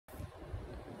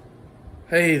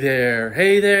Hey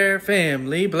there,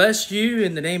 family. Bless you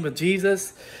in the name of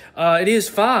Jesus. It is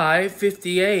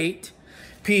 5:58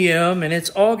 p.m. and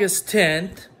it's August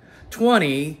 10th,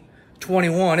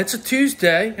 2021. It's a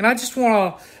Tuesday, and I just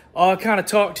want to kind of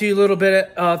talk to you a little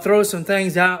bit, throw some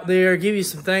things out there, give you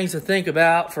some things to think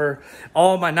about for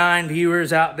all my 9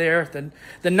 viewers out there,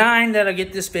 the 9 that'll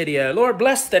get this video. Lord,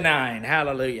 bless the 9.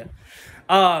 Hallelujah.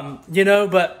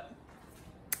 But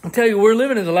I'll tell you, we're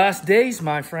living in the last days,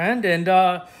 my friend, and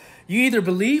you either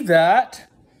believe that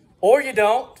or you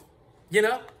don't,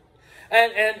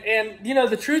 And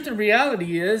the truth and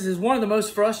reality is one of the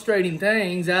most frustrating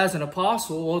things as an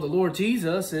apostle of the Lord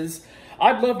Jesus is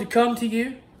I'd love to come to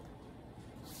you.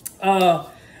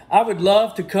 I would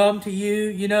love to come to you,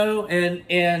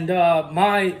 and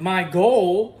my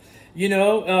goal,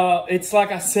 it's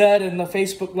like I said in the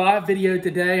Facebook Live video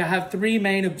today, I have 3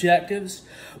 main objectives.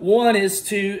 One is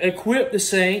to equip the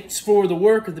saints for the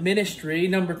work of the ministry.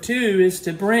 Number 2 is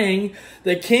to bring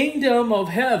the kingdom of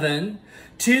heaven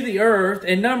to the earth.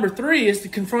 And number 3 is to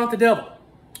confront the devil,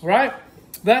 right?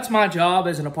 That's my job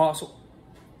as an apostle,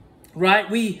 right?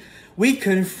 We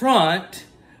confront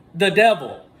the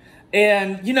devil.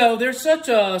 And, there's such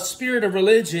a spirit of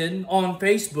religion on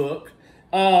Facebook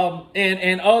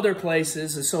and other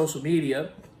places of social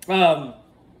media, that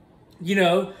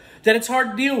it's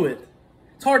hard to deal with.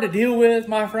 It's hard to deal with,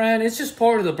 my friend. It's just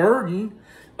part of the burden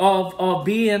of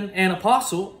being an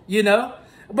apostle,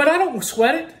 But I don't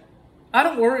sweat it. I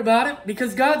don't worry about it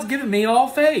because God's given me all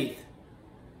faith.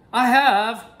 I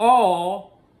have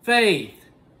all faith,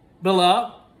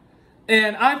 beloved.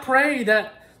 And I pray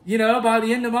that, by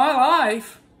the end of my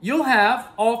life, you'll have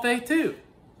all faith too.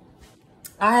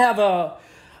 I have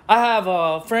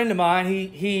a friend of mine.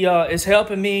 He is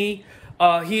helping me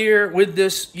here with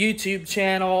this YouTube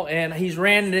channel, and he's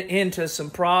ran into some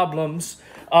problems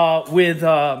with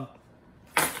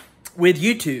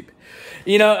YouTube.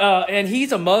 And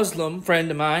he's a Muslim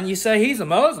friend of mine. You say he's a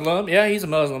Muslim? Yeah, he's a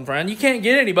Muslim friend. You can't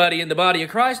get anybody in the body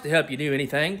of Christ to help you do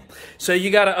anything. So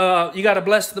you gotta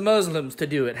bless the Muslims to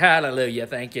do it. Hallelujah.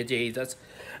 Thank you, Jesus.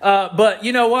 But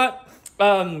you know what?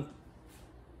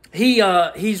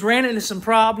 He's ran into some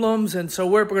problems, and so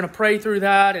we're going to pray through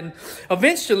that, and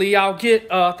eventually I'll get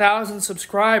 1,000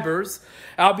 subscribers.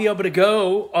 I'll be able to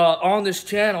go on this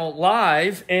channel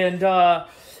live, and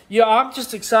I'm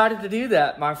just excited to do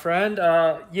that, my friend.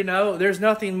 There's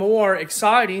nothing more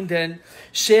exciting than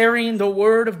sharing the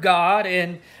Word of God,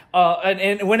 and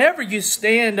whenever you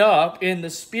stand up in the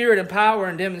spirit and power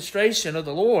and demonstration of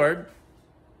the Lord,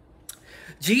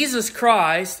 Jesus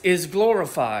Christ is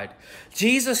glorified.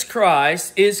 Jesus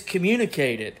Christ is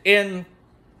communicated. And,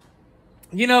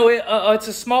 it's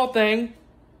a small thing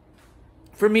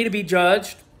for me to be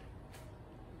judged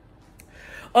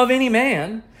of any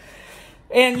man.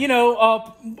 And,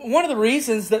 one of the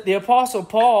reasons that the Apostle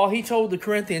Paul, he told the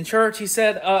Corinthian church, he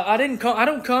said, I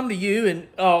don't come to you in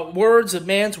words of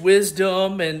man's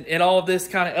wisdom and all of this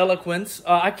kind of eloquence.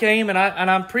 I came and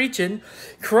I'm preaching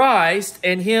Christ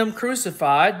and Him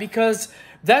crucified because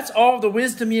that's all the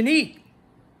wisdom you need.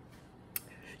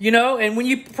 And when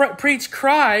you preach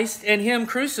Christ and Him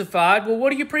crucified, well,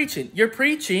 what are you preaching? You're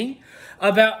preaching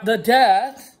about the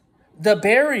death, the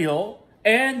burial,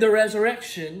 and the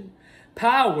resurrection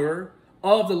power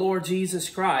of the Lord Jesus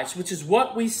Christ, which is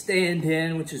what we stand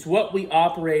in, which is what we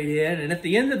operate in. And at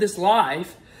the end of this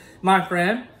life, my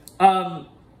friend, I'm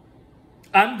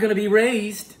going to be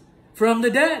raised from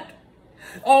the dead.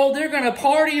 Oh, they're going to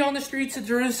party on the streets of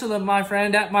Jerusalem, my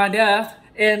friend, at my death.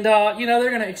 And, they're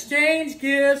going to exchange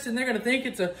gifts, and they're going to think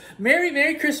it's a Merry,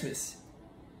 Merry Christmas.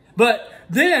 But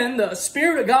then the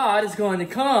Spirit of God is going to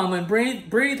come and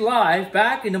breathe life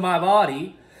back into my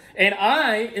body. And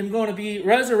I am going to be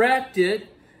resurrected,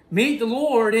 meet the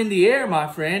Lord in the air, my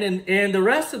friend. And the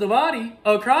rest of the body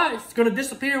of Christ is going to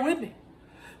disappear with me.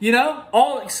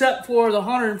 All except for the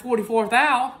 144th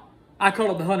hour. I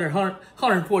call it the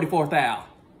 144th hour.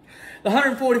 The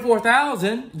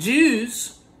 144,000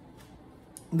 Jews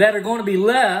that are going to be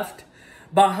left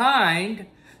behind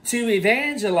to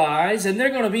evangelize, and they're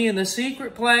going to be in the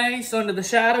secret place under the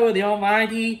shadow of the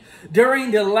Almighty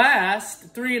during the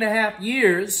last 3.5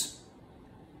 years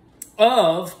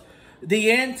of the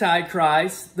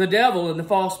Antichrist, the devil, and the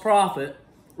false prophet,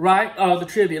 right, of the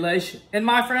tribulation. And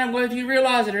my friend, whether you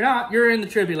realize it or not, you're in the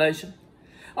tribulation.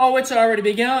 Oh, it's already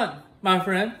begun, my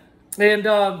friend. And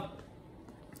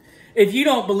if you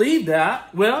don't believe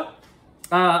that, well,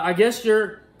 I guess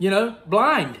you're,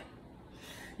 blind.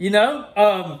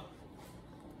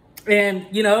 And,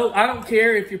 I don't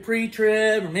care if you're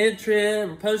pre-trib or mid-trib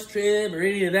or post-trib or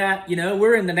any of that.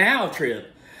 We're in the now trib.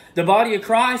 The body of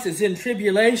Christ is in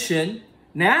tribulation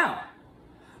now.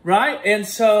 Right? And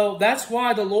so that's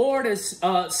why the Lord has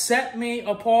set me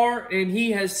apart, and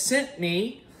he has sent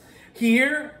me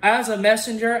here as a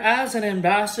messenger, as an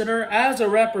ambassador, as a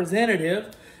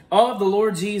representative of the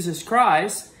Lord Jesus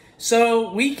Christ,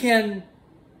 so we can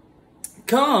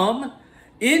come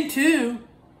into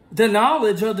the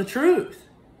knowledge of the truth.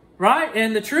 Right?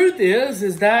 And the truth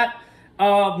is that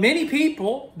many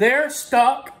people, they're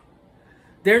stuck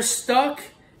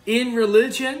in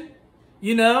religion.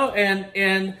 You know,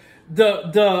 and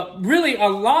the really a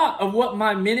lot of what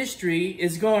my ministry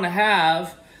is going to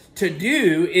have to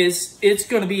do is it's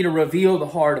going to be to reveal the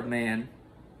heart of man.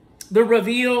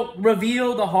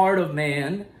 Reveal the heart of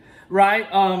man,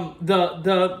 right?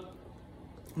 The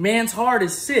man's heart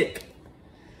is sick.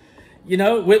 You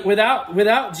know,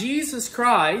 without Jesus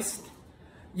Christ,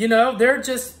 you know,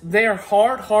 they're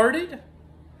hard-hearted.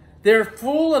 They're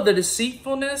full of the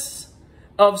deceitfulness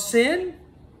of sin.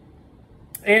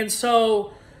 And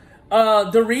so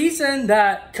the reason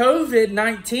that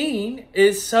COVID-19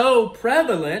 is so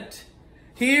prevalent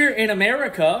here in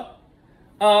America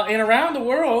and around the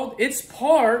world, it's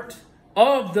part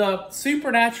of the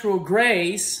supernatural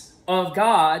grace of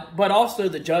God, but also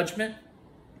the judgment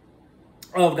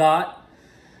of God.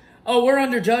 Oh, we're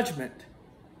under judgment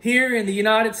here in the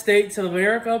United States of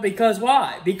America. Because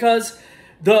why? Because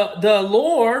the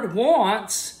Lord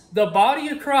wants the body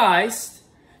of Christ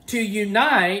to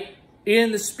unite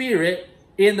in the Spirit,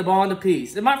 in the bond of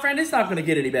peace. And my friend, it's not going to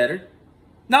get any better.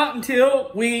 Not until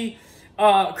we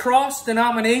cross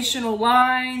denominational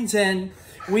lines and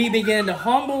we begin to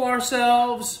humble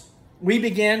ourselves. We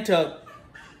begin to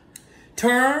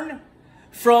turn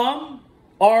from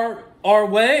our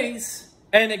ways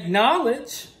and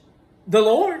acknowledge the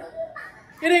Lord.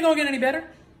 It ain't going to get any better.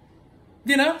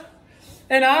 You know?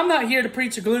 And I'm not here to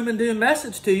preach a gloom and doom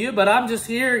message to you, but I'm just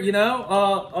here, you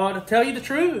know, to tell you the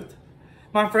truth,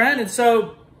 my friend. And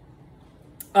so,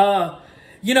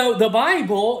 you know, the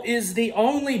Bible is the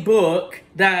only book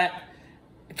that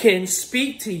can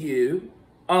speak to you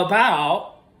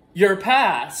about your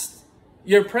past,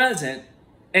 your present,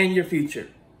 and your future.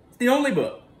 It's the only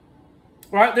book,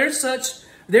 right? There's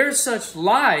such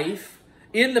life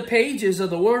in the pages of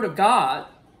the Word of God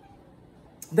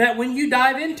that when you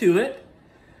dive into it,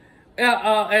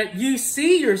 you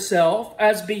see yourself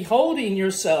as beholding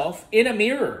yourself in a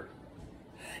mirror.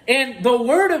 And the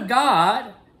Word of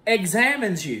God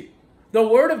examines you. The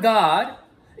Word of God,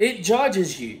 it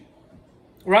judges you.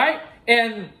 Right?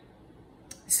 And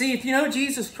see, if you know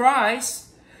Jesus Christ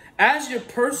as your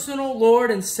personal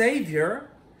Lord and Savior,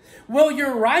 well,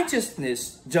 your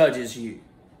righteousness judges you.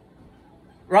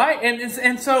 Right?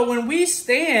 And so when we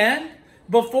stand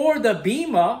before the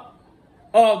bema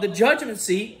of the judgment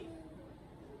seat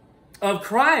of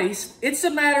Christ, it's a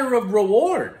matter of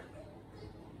reward,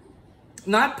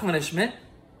 not punishment.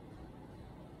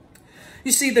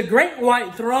 You see, the great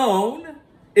white throne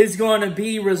is going to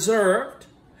be reserved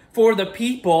for the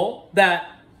people that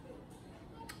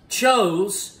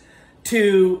chose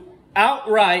to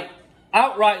outrightly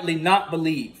not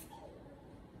believe.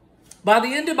 By the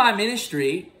end of my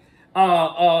ministry,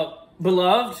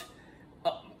 beloved,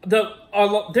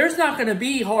 there's not going to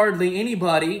be hardly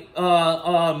anybody.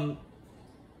 Of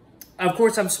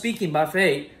course, I'm speaking by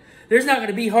faith. There's not going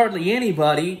to be hardly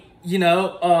anybody, you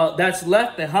know, that's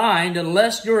left behind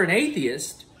unless you're an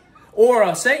atheist or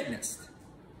a Satanist.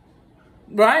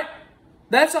 Right?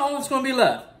 That's all that's going to be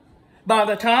left. By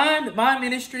the time that my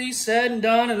ministry is said and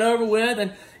done and over with,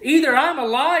 and either I'm a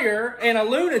liar and a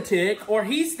lunatic, or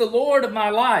he's the Lord of my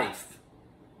life.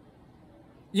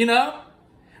 You know?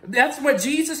 That's what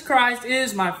Jesus Christ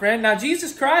is, my friend. Now,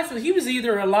 Jesus Christ, he was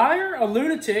either a liar, a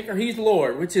lunatic, or he's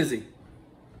Lord. Which is he?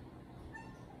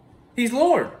 He's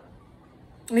Lord.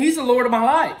 And he's the Lord of my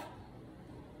life.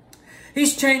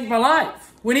 He's changed my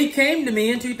life. When he came to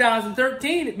me in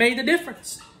 2013, it made a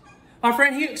difference. My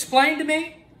friend, he explained to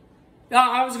me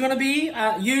I was going to be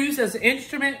used as an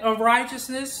instrument of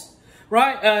righteousness,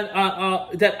 right?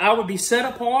 That I would be set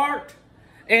apart.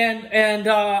 And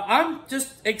I'm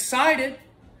just excited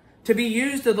to be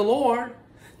used of the Lord.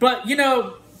 But, you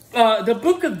know, the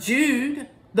book of Jude,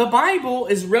 the Bible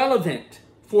is relevant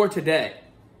for today.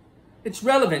 It's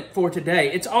relevant for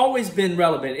today. It's always been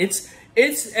relevant. It's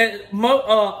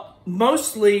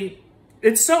mostly,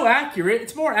 it's so accurate.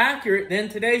 It's more accurate than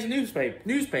today's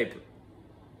newspaper.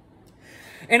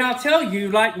 And I'll tell you,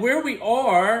 like, where we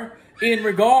are in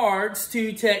regards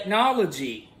to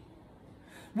technology.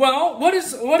 Well, what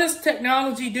is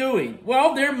technology doing?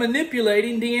 Well, they're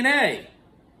manipulating DNA.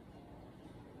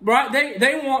 Right?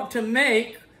 They want to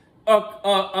make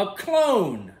a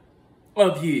clone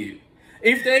of you.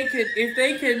 If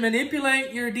they can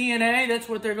manipulate your DNA, that's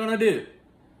what they're going to do.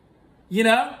 You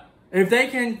know? If they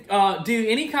can do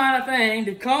any kind of thing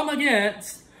to come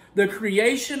against the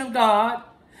creation of God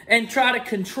and try to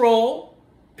control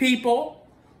people,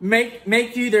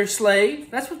 make you their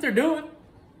slave, that's what they're doing.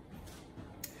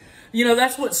 You know,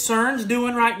 that's what CERN's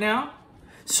doing right now.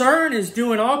 CERN is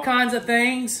doing all kinds of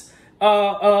things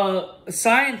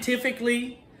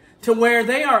scientifically to where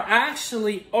they are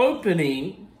actually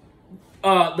opening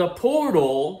the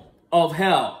portal of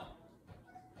hell.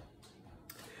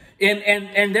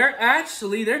 And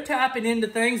they're tapping into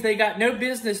things they got no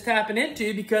business tapping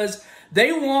into because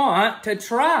they want to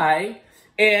try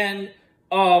and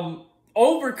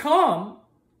overcome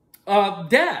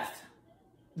death.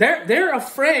 They're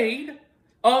afraid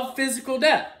of physical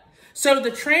death. So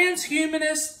the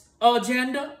transhumanist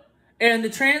agenda and the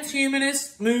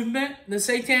transhumanist movement, the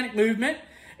satanic movement,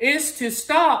 is to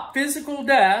stop physical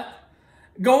death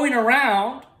going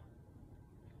around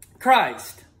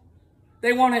Christ.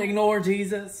 They want to ignore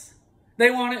Jesus. They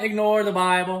want to ignore the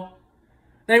Bible.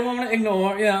 They want to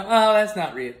ignore, oh, that's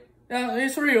not real.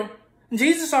 It's real.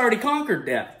 Jesus already conquered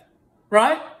death,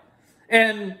 right?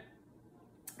 And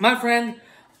my friend,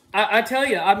 I tell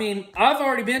you, I mean, I've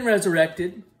already been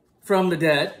resurrected from the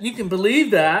dead. You can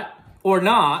believe that or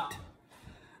not.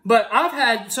 But I've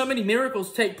had so many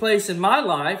miracles take place in my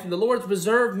life, and the Lord's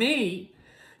preserved me,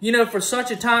 you know, for such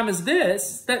a time as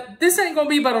this, that this ain't going to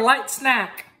be but a light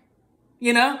snack,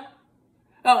 you know?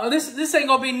 This ain't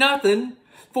going to be nothing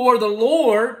for the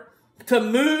Lord to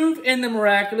move in the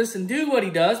miraculous and do what he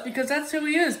does, because that's who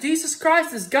he is. Jesus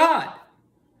Christ is God.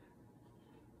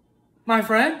 My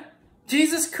friend,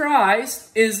 Jesus Christ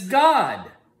is God.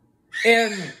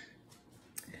 And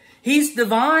he's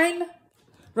divine,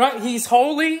 right? He's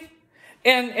holy.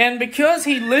 And because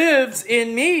he lives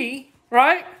in me,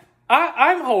 right?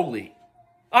 I'm holy.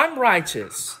 I'm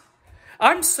righteous.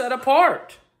 I'm set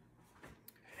apart.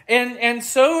 And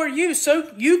so are you.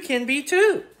 So you can be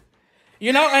too.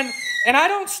 You know, and I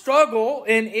don't struggle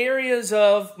in areas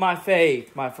of my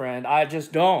faith, my friend. I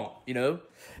just don't, you know.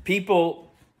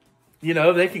 People, you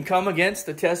know, they can come against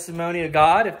the testimony of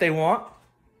God if they want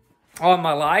on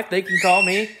my life. They can call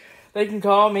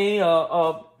me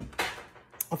a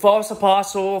false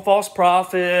apostle, a false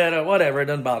prophet, or whatever. It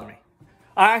doesn't bother me.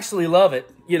 I actually love it,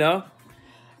 you know.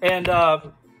 And,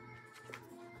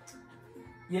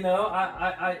 you know,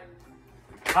 I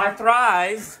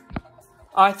thrive.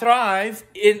 I thrive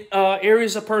in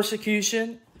areas of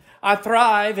persecution. I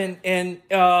thrive in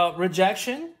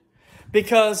rejection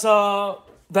because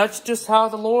that's just how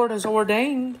the Lord has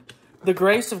ordained the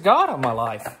grace of God on my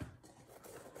life.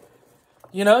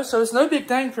 You know, so it's no big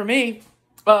thing for me.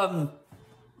 But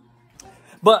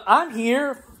I'm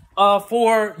here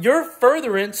for your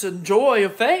furtherance and joy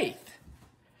of faith.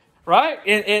 Right?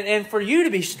 And for you to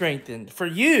be strengthened. For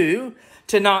you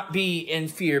to not be in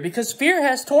fear. Because fear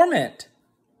has torment.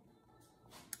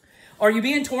 Are you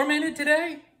being tormented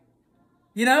today?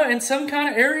 You know, in some kind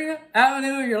of area,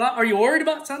 avenue of your life? Are you worried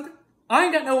about something? I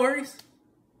ain't got no worries.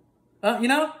 You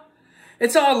know,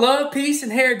 it's all love, peace,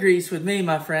 and hair grease with me,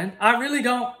 my friend. I really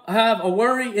don't have a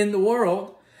worry in the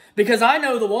world because I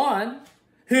know the one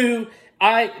who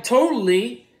I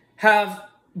totally have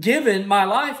given my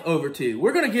life over to.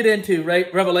 We're going to get into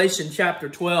Revelation chapter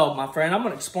 12, my friend. I'm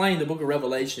going to explain the book of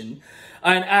Revelation.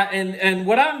 And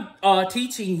what I'm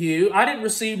teaching you, I didn't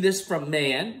receive this from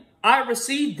man. I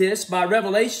received this by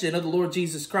revelation of the Lord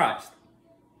Jesus Christ.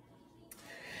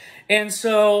 And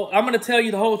so I'm going to tell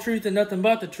you the whole truth and nothing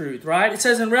but the truth, right? It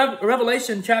says in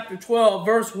Revelation chapter 12,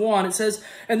 verse 1, it says,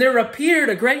 "And there appeared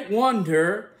a great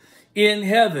wonder in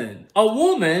heaven, a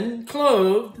woman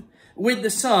clothed with the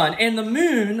sun, and the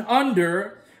moon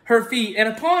under her feet, and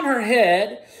upon her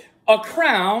head a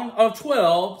crown of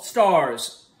 12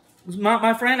 stars."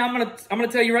 My friend, I'm gonna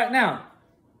tell you right now,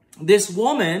 this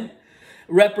woman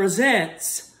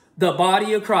represents the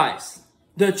body of Christ,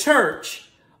 the church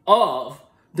of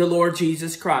the Lord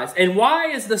Jesus Christ. And why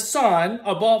is the sun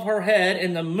above her head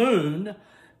and the moon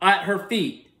at her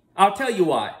feet? I'll tell you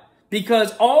why.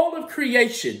 Because all of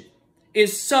creation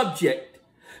is subject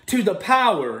to the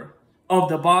power of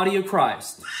the body of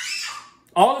Christ.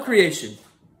 All of creation.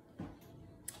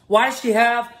 Why does she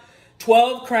have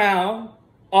 12 crown,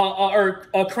 or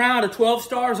a crown of 12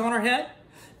 stars on her head?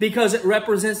 Because it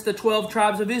represents the 12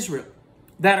 tribes of Israel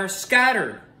that are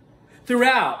scattered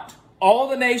throughout all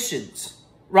the nations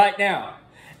right now.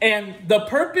 And the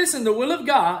purpose and the will of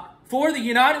God for the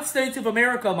United States of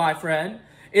America, my friend,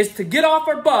 is to get off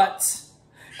our butts,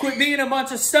 quit being a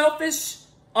bunch of selfish,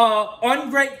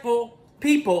 ungrateful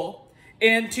people,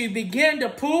 and to begin to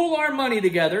pool our money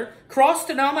together, cross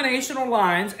denominational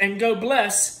lines, and go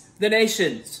bless the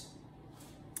nations.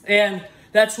 And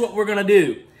that's what we're going to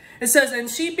do. It says, and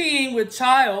she being with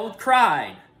child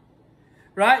cried,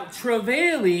 right?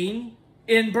 Travailing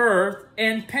in birth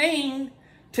and pain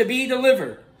to be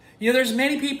delivered. You know, there's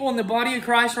many people in the body of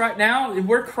Christ right now, and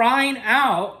we're crying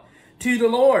out to the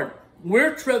Lord.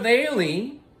 We're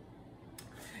travailing,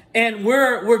 and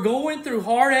we're going through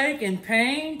heartache and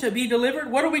pain to be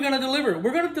delivered. What are we going to deliver?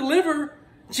 We're going to deliver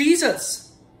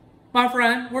Jesus, my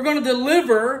friend. We're going to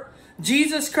deliver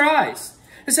Jesus Christ.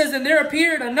 It says, and there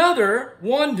appeared another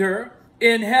wonder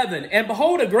in heaven. And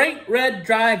behold, a great red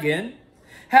dragon,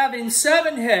 having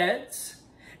 7 heads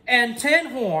and 10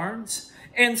 horns,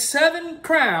 and 7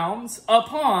 crowns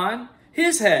upon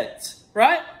his heads.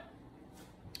 Right?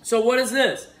 So what is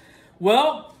this?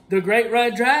 Well, the great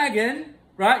red dragon,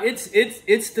 right?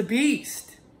 It's the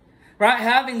beast, right?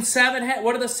 Having 7 heads.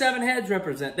 What do the 7 heads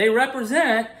represent? They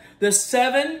represent the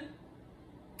 7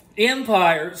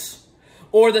 empires,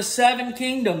 or the 7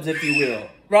 kingdoms, if you will,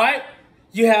 right?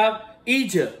 You have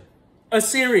Egypt,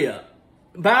 Assyria,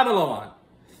 Babylon,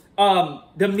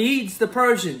 the Medes, the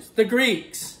Persians, the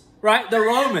Greeks, right? The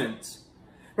Romans,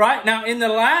 right? Now, in the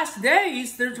last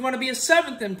days, there's going to be a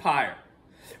 7th empire,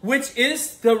 which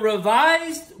is the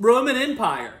revised Roman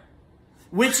Empire,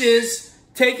 which is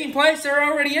taking place. They're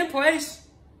already in place,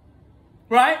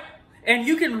 right? And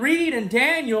you can read in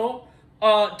Daniel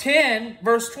 10,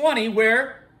 verse 20,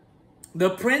 where the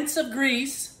prince of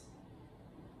Greece,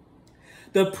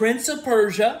 the prince of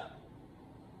Persia,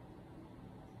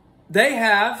 they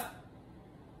have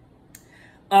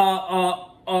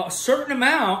a certain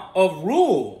amount of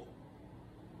rule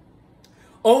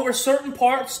over certain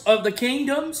parts of the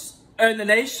kingdoms and the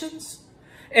nations.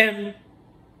 And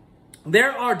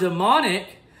there are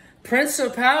demonic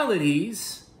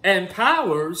principalities and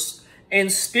powers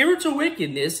and spiritual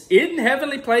wickedness in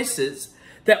heavenly places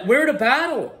that we're to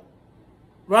battle.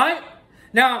 Right?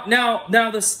 Now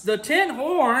the 10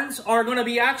 horns are going to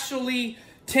be actually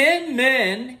 10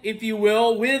 men, if you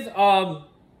will, with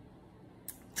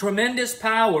tremendous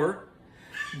power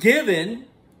given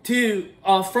to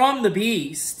from the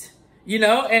beast, you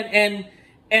know, and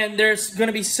there's going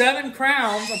to be 7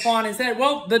 crowns upon his head.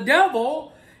 Well, the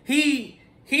devil, he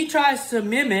tries to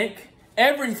mimic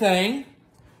everything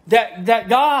that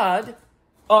God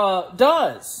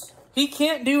does. He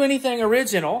can't do anything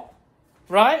original.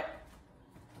 Right?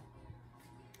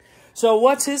 So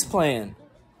what's his plan?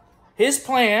 His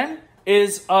plan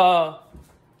is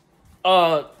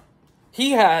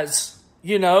he has,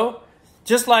 you know,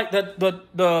 just like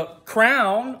the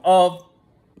crown of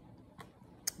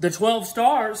the 12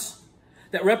 stars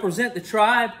that represent the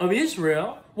tribe of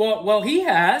Israel. Well, he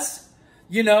has,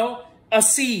 you know, a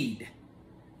seed.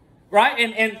 Right?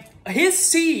 And his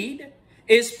seed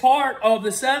is part of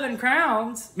the 7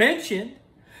 crowns mentioned,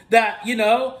 that, you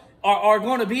know, are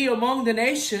going to be among the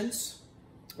nations,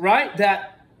 right,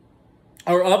 that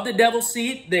are of the devil's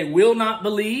seed. They will not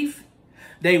believe.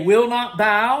 They will not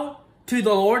bow to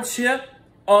the lordship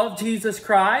of Jesus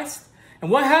Christ.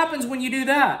 And what happens when you do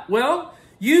that? Well,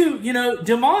 you know,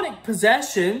 demonic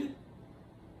possession,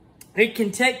 it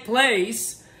can take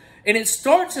place, and it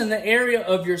starts in the area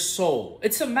of your soul.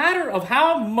 It's a matter of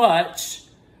how much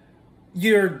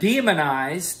you're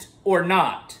demonized or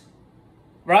not.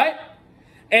 Right?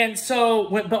 And so,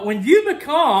 when you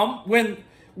become,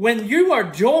 when you are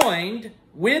joined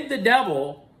with the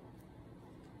devil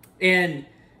and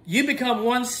you become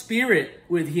one spirit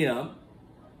with him,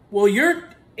 well, you're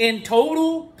in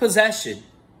total possession.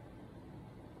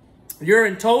 You're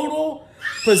in total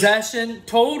possession,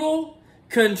 total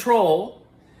control.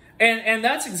 And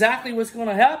that's exactly what's going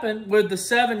to happen with the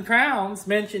 7 crowns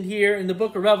mentioned here in the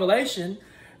book of Revelation.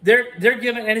 They're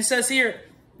given, and it says here,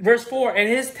 verse 4, and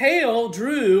his tail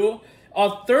drew a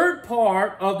 1/3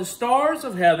 part of the stars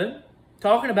of heaven,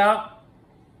 talking about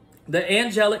the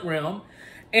angelic realm,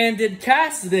 and did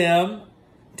cast them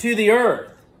to the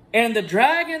earth. And the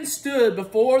dragon stood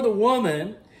before the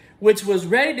woman, which was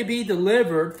ready to be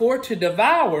delivered, for to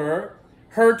devour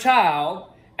her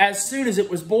child as soon as it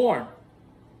was born.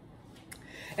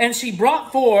 And she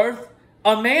brought forth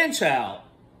a man-child,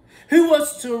 who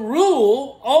was to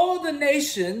rule all the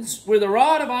nations with a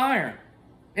rod of iron.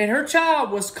 And her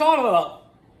child was caught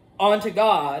up unto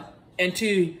God and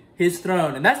to his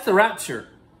throne. And that's the rapture,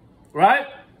 right?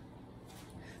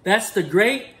 That's the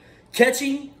great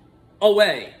catching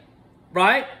away,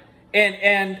 right?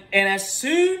 And as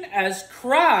soon as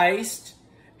Christ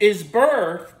is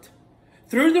birthed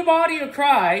through the body of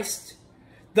Christ,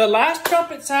 the last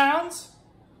trumpet sounds,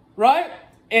 right?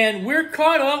 And we're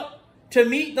caught up to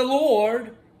meet the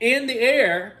Lord in the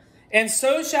air, and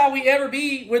so shall we ever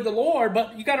be with the Lord.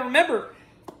 But you got to remember,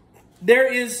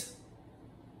 there is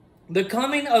the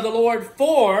coming of the Lord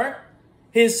for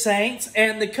his saints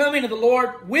and the coming of the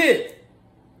Lord with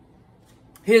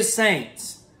his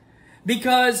saints.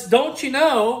 Because don't you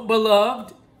know,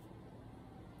 beloved,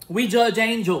 we judge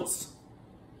angels.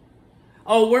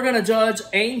 Oh, we're going to judge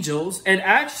angels. And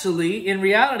actually, in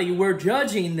reality, we're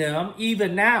judging them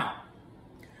even now.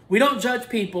 We don't judge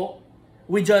people.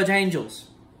 We judge angels.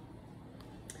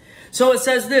 So it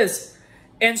says this,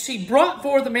 and she brought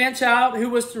forth a man-child who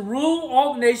was to rule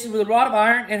all the nations with a rod of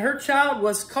iron, and her child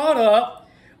was caught up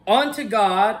unto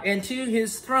God and to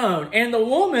his throne. And the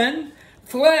woman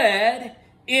fled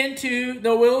into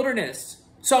the wilderness.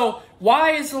 So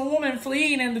why is the woman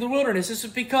fleeing into the wilderness? This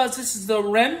is because this is the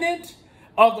remnant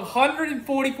of the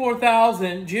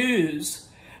 144,000 Jews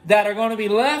that are going to be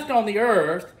left on the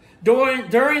earth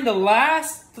during the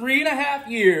last 3.5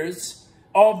 years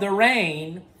of the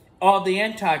reign of the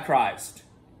Antichrist.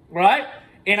 Right?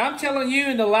 And I'm telling you,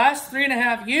 in the last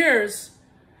 3.5 years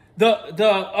of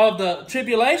the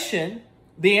tribulation,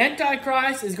 the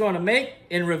Antichrist is going to make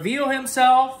and reveal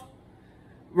himself.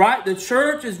 Right? The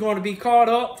church is going to be caught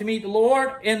up to meet the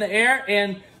Lord in the air,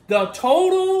 and the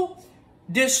total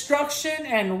destruction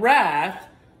and wrath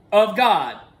of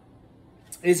God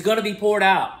is going to be poured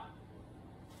out.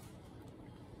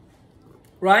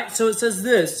 Right? So it says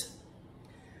this.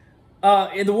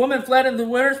 And the woman fled into the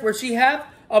wilderness where she had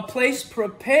a place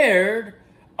prepared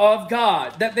of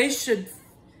God, that they should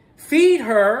feed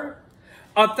her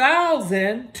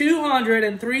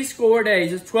 1,260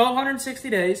 days. It's 1,260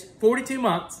 days, 42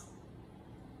 months.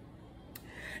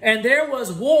 And there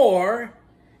was war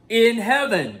in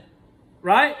heaven.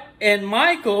 Right? And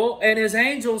Michael and his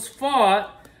angels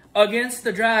fought against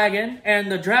the dragon, and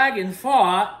the dragon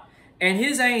fought and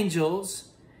his angels,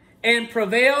 and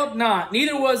prevailed not.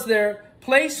 Neither was there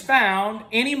place found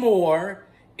any more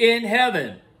in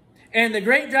heaven. And the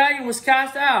great dragon was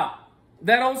cast out,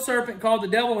 that old serpent called the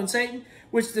devil and Satan,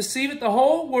 which deceiveth the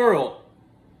whole world.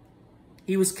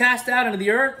 He was cast out into the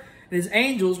earth, and his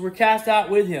angels were cast out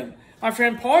with him. My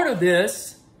friend, part of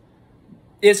this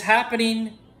is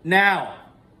happening now.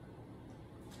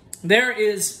 There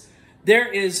is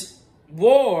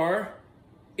war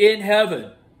in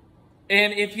heaven.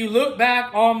 And if you look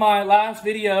back on my last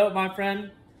video, my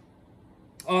friend,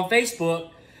 on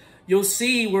Facebook, you'll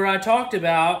see where I talked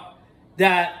about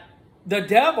that the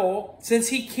devil, since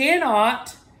he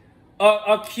cannot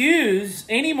accuse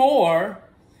anymore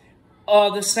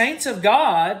the saints of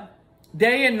God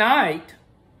day and night,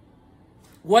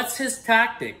 what's his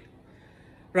tactic?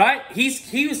 Right?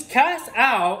 He was cast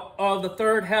out of the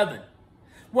third heaven.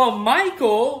 Well,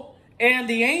 Michael and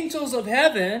the angels of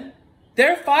heaven,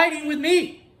 they're fighting with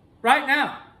me right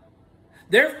now.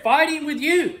 They're fighting with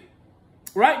you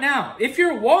right now. If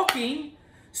you're walking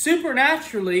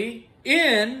supernaturally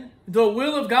in the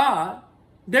will of God,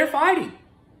 they're fighting.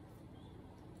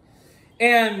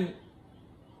 And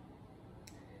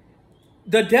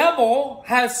the devil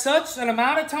has such an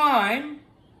amount of time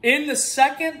in the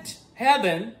second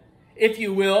heaven, if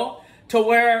you will, to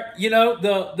where, you know,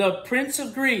 the prince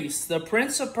of Greece, the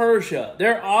prince of Persia,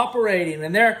 they're operating,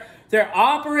 and they're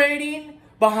operating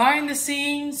behind the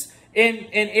scenes in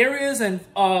areas and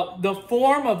the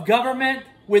form of government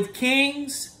with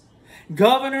kings,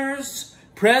 governors,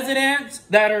 presidents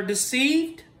that are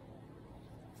deceived,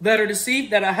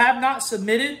 that have not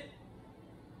submitted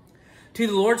to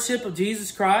the lordship of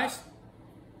Jesus Christ.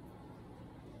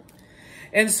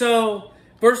 And so,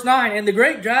 verse 9, and the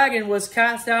great dragon was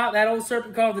cast out, that old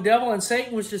serpent called the devil, and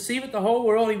Satan, which deceiveth the whole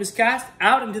world. He was cast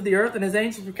out into the earth, and his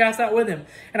angels were cast out with him.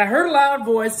 And I heard a loud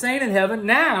voice saying in heaven,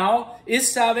 now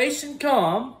is salvation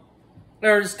come,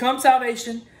 or is come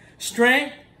salvation,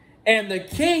 strength, and the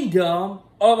kingdom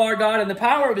of our God, and the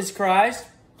power of his Christ.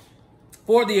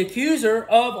 For the accuser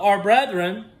of our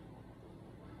brethren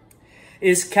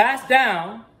is cast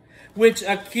down, which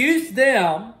accused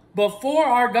them before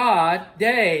our God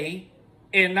day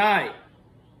and night.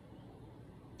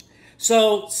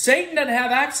 So Satan doesn't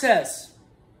have access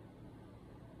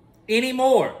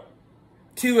anymore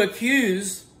to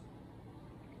accuse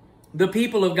the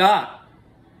people of God.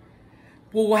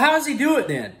 Well, how does he do it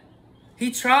then?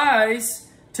 He tries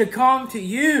to come to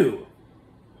you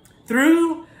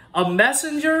through a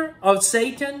messenger of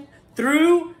Satan,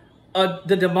 through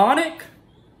the demonic,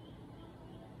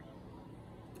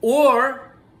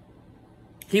 or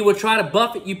he will try to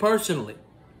buffet you personally,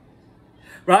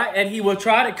 right? And he will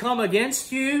try to come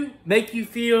against you, make you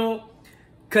feel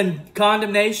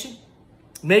condemnation,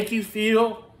 make you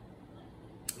feel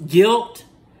guilt,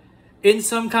 in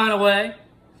some kind of way,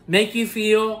 make you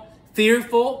feel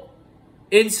fearful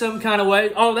in some kind of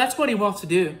way. Oh, that's what he wants to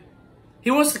do. He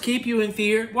wants to keep you in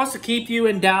fear, wants to keep you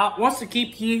in doubt, wants to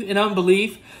keep you in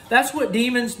unbelief. That's what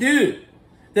demons do.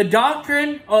 The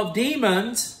doctrine of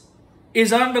demons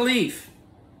is unbelief.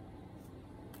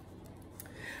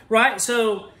 Right?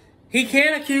 So he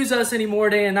can't accuse us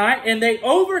anymore day and night. And they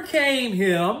overcame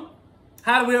him.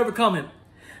 How do we overcome him?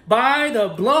 By the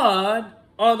blood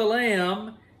of the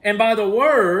Lamb and by the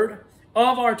word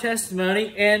of our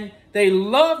testimony. And they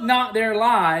loved not their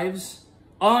lives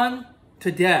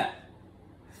unto death.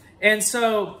 And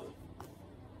so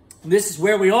this is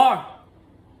where we are,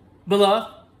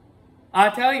 beloved.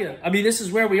 I tell you, this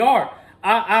is where we are.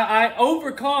 I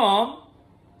overcome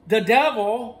the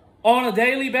devil on a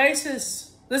daily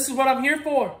basis. This is what I'm here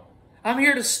for. I'm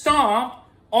here to stomp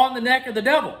on the neck of the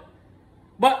devil.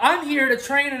 But I'm here to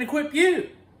train and equip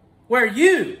you, where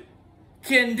you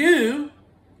can do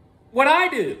what I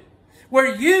do,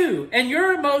 where you and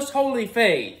your most holy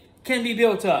faith can be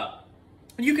built up.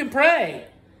 You can pray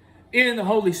in the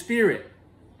Holy Spirit.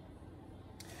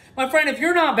 My friend, if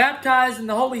you're not baptized in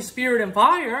the Holy Spirit and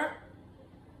fire,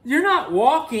 you're not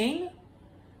walking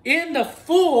in the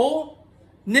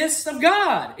fullness of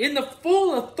God, in the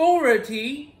full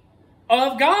authority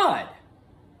of God.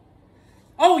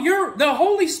 Oh, the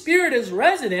Holy Spirit is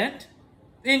resident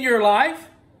in your life.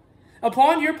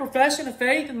 Upon your profession of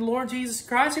faith in the Lord Jesus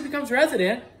Christ, He becomes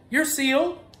resident. You're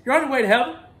sealed. You're on your way to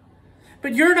heaven.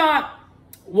 But you're not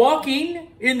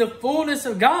walking in the fullness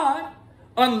of God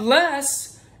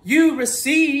unless you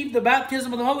receive the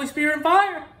baptism of the Holy Spirit and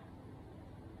fire.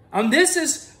 And this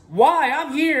is why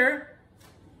I'm here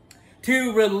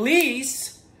to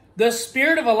release the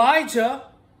spirit of Elijah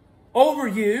over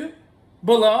you,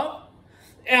 beloved,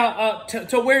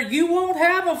 to where you won't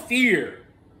have a fear.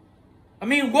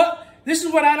 This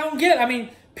is what I don't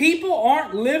get. People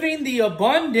aren't living the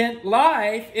abundant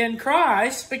life in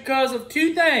Christ because of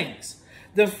two things.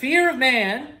 The fear of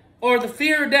man or the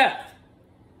fear of death.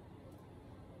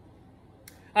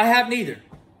 I have neither.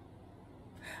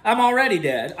 I'm already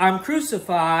dead. I'm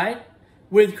crucified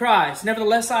with Christ.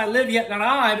 Nevertheless, I live, yet not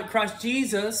I, but Christ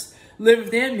Jesus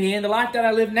liveth in me. And the life that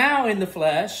I live now in the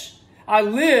flesh, I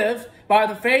live by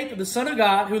the faith of the Son of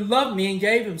God who loved me and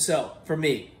gave himself for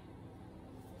me.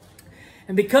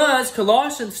 And because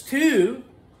Colossians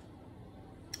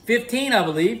 2:15, I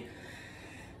believe,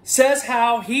 says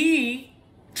how he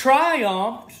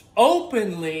triumphed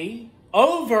openly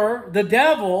over the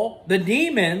devil, the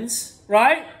demons,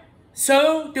 right?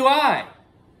 So do I.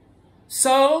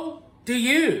 So do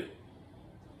you.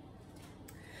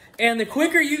 And the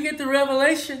quicker you get the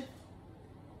revelation,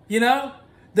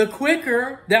 the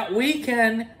quicker that we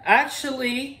can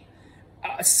actually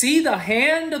see the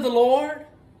hand of the Lord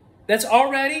that's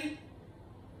already,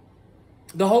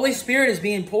 the Holy Spirit is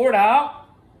being poured out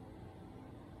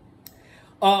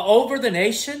over the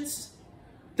nations.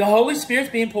 The Holy Spirit's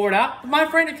being poured out. But my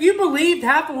friend, if you believed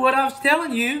half of what I was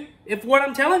telling you, if what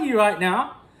I'm telling you right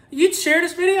now, you'd share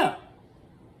this video.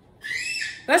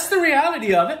 That's the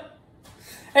reality of it.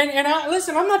 And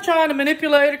listen, I'm not trying to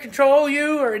manipulate or control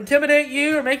you or intimidate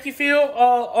you or make you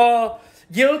feel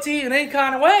guilty in any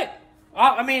kind of way.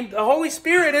 The Holy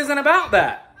Spirit isn't about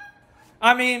that.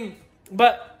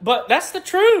 But that's the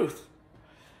truth.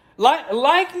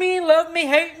 Like me, love me,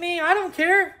 hate me, I don't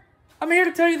care. I'm here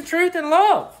to tell you the truth in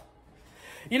love.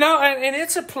 And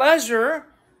it's a pleasure.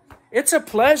 It's a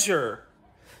pleasure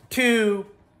to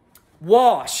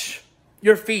wash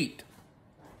your feet.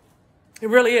 It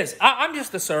really is. I'm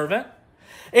just a servant.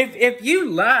 If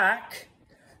you lack,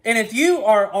 and if you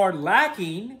are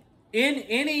lacking in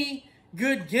any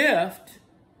good gift,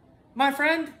 my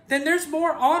friend, then there's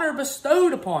more honor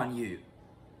bestowed upon you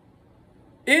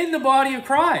in the body of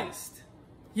Christ.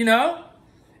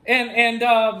 And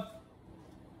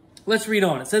let's read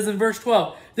on. It says in verse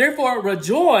 12, therefore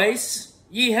rejoice,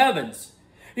 ye heavens.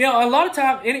 A lot of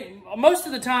time, most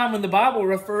of the time when the Bible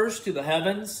refers to the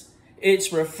heavens,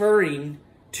 it's referring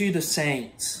to the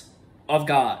saints of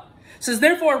God. It says,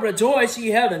 therefore rejoice, ye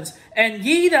heavens, and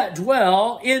ye that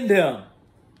dwell in them.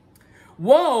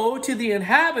 Woe to the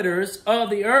inhabitants of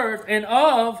the earth and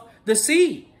of the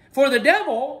sea. For the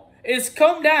devil is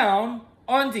come down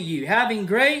unto you, having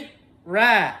great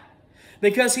wrath,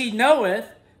 because he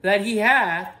knoweth that he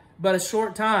hath but a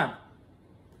short time.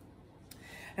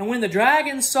 And when the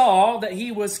dragon saw that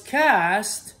he was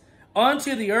cast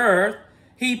unto the earth,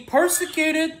 he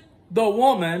persecuted the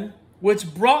woman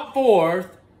which brought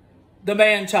forth the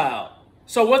man-child.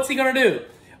 So what's he going to do?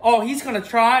 Oh, he's going to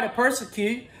try to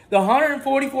persecute the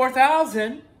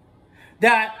 144,000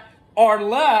 that are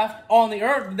left on the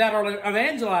earth that are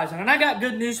evangelizing. And I got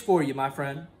good news for you, my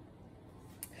friend.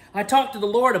 I talked to the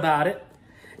Lord about it.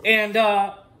 And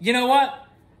you know what?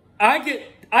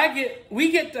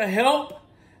 We get to help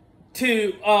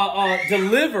to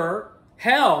deliver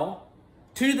hell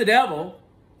to the devil.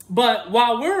 But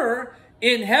while we're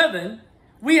in heaven,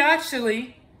 we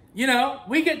actually,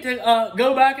 we get to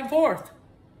go back and forth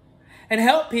and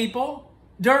help people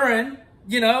during,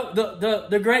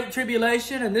 the Great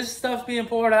Tribulation and this stuff being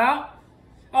poured out.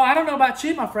 Oh, I don't know about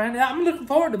you, my friend. I'm looking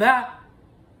forward to that.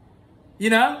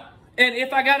 And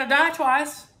if I got to die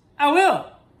twice, I will.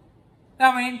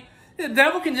 I mean, the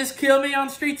devil can just kill me on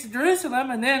the streets of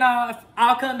Jerusalem, and then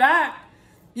I'll come back,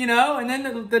 and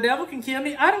then the devil can kill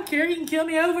me. I don't care. He can kill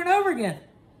me over and over again.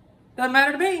 Doesn't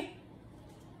matter to me.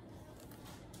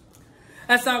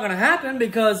 That's not going to happen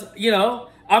because,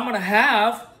 I'm going to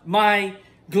have my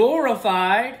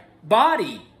glorified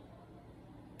body.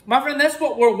 My friend, that's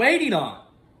what we're waiting on.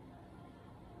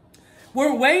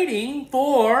 We're waiting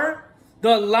for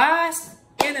the last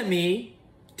enemy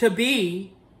to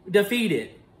be defeated,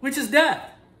 which is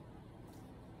death.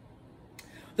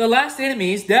 The last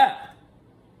enemy is death.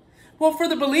 Well, for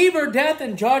the believer, death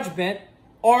and judgment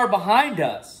are behind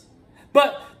us.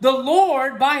 But the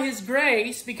Lord, by His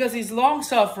grace, because He's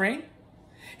long-suffering,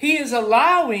 He is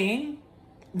allowing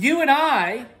you and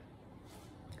I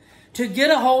to get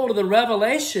a hold of the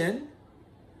revelation,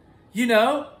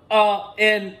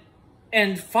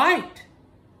 and fight.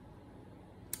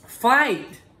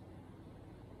 Fight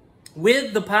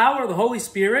with the power of the Holy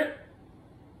Spirit,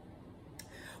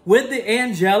 with the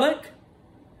angelic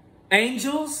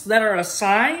angels that are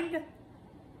assigned.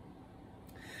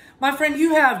 My friend,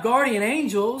 you have guardian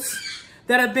angels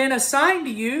that have been assigned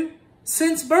to you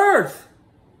since birth.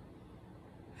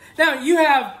 Now, you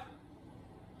have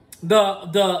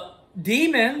the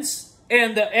demons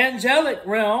and the angelic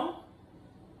realm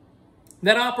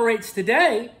that operates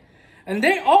today, and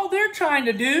all they're trying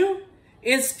to do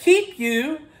is keep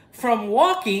you from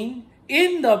walking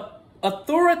in the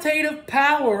authoritative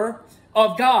power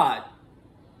of God.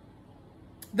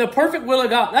 The perfect will of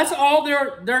God. That's all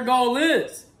their goal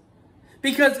is.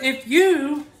 Because if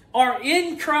you are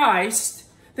in Christ,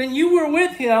 then you were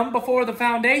with Him before the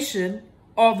foundation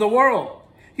of the world.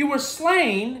 You were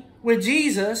slain with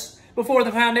Jesus before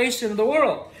the foundation of the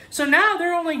world. So now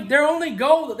their only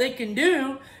goal that they can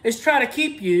do is try to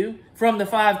keep you from the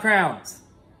 5 crowns.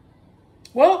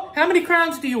 Well, how many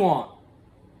crowns do you want?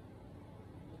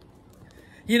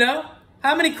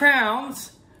 How many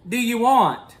crowns do you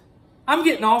want? I'm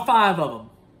getting all 5 of them.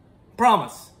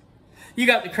 Promise. You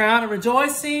got the crown of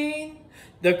rejoicing,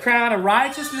 the crown of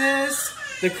righteousness,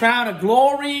 the crown of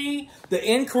glory, the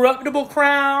incorruptible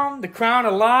crown, the crown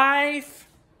of life.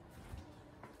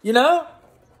 And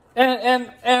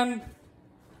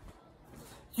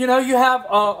you have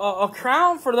a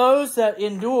crown for those that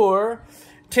endure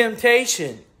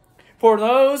temptation, for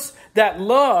those that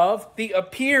love the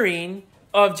appearing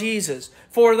of Jesus,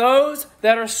 for those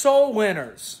that are soul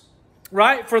winners,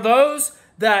 right? For those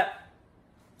that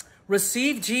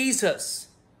receive Jesus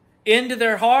into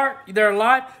their heart, their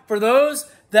life, for those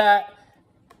that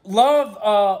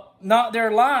love not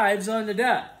their lives unto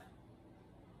death,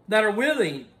 that are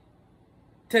willing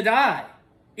to die,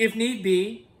 if need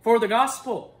be, for the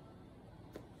gospel.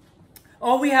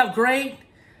 Oh, we have great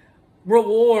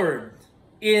reward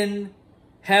in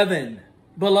heaven,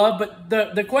 beloved.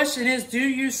 But the question is, do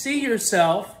you see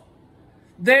yourself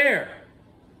there?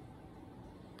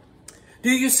 Do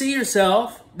you see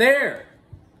yourself there?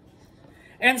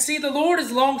 And see, the Lord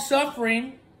is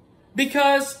long-suffering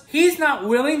because He's not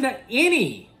willing that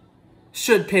any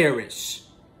should perish.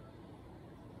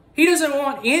 He doesn't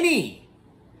want any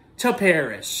to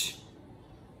perish.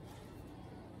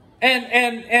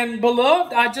 And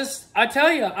beloved, I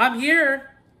tell you, I'm here,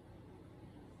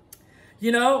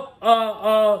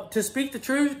 to speak the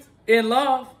truth in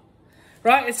love.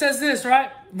 Right? It says this,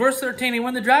 right? Verse 13, and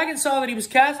when the dragon saw that he was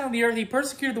cast on the earth, he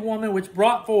persecuted the woman which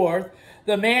brought forth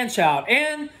the man-child.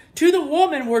 And to the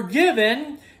woman were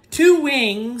given 2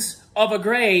 wings of a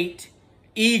great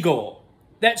eagle,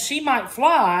 that she might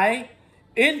fly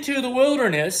into the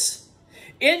wilderness,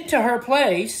 into her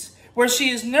place, where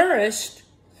she is nourished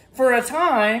for a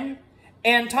time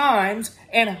and times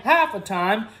and half a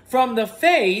time from the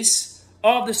face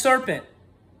of the serpent.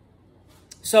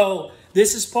 So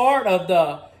this is part of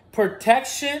the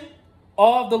protection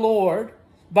of the Lord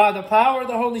by the power of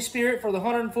the Holy Spirit for the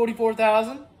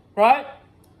 144,000, right?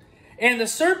 And the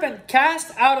serpent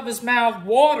cast out of his mouth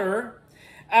water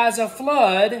as a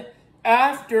flood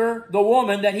after the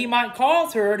woman, that he might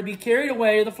cause her to be carried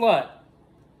away of the flood.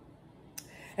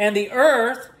 And the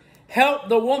earth helped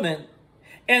the woman.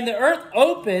 And the earth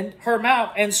opened her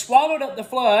mouth and swallowed up the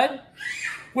flood,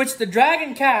 which the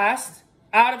dragon cast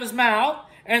out of his mouth.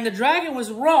 And the dragon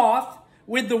was wroth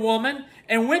with the woman,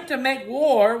 and went to make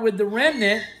war with the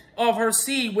remnant of her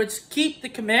seed, which keep the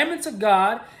commandments of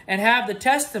God and have the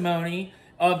testimony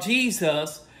of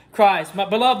Jesus Christ. My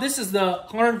beloved, this is the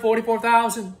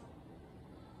 144,000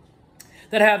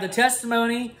 that have the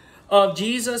testimony of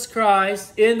Jesus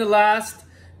Christ in the last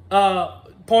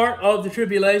part of the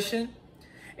tribulation.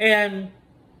 And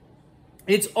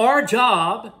it's our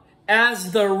job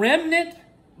as the remnant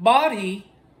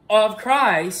body of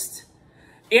Christ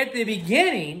at the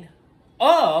beginning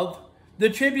of the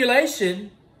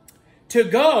tribulation to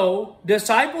go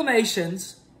disciple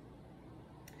nations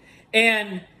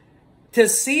and to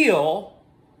seal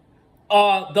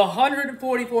the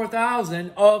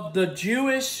 144,000 of the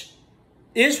Jewish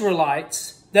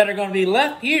Israelites that are going to be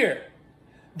left here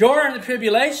during the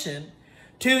tribulation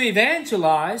to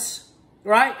evangelize,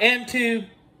 right, and to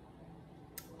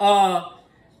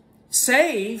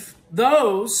save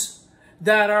those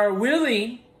that are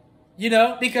willing, you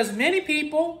know, because many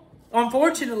people,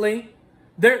 unfortunately,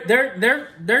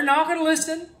 they're not going to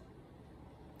listen,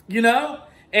 you know,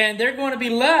 and they're going to be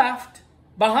left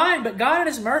behind. But God in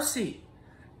His mercy,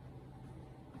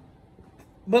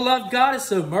 beloved, God is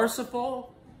so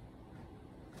merciful.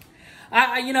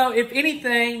 You know, if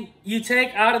anything you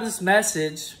take out of this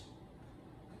message,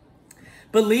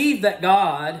 believe that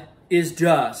God is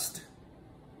just.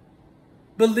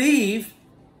 Believe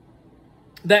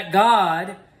that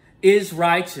God is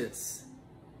righteous.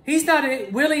 He's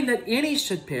not willing that any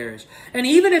should perish. And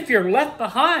even if you're left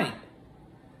behind,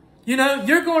 you know,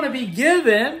 you're going to be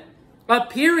given a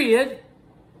period,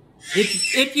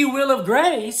 if you will, of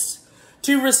grace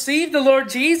to receive the Lord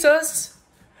Jesus.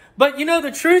 But, you know,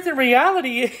 the truth and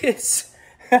reality is,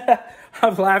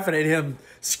 I'm laughing at him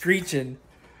screeching.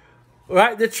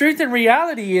 Right? The truth and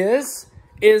reality is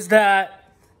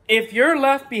that if you're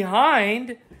left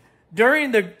behind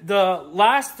during the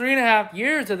last 3.5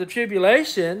 years of the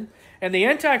tribulation and the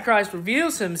Antichrist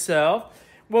reveals himself,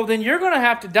 well, then you're going to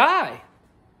have to die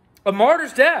a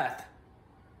martyr's death,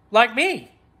 like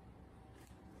me.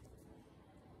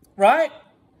 Right?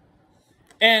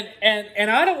 And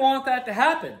I don't want that to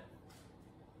happen.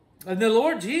 And the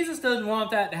Lord Jesus doesn't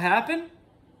want that to happen.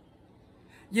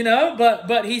 You know,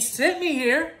 but He sent me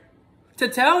here to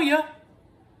tell you.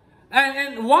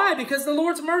 And why? Because the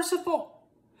Lord's merciful.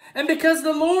 And because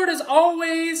the Lord is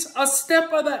always a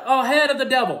step ahead of the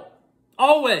devil.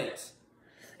 Always.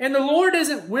 And the Lord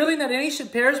isn't willing that any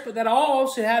should perish, but that all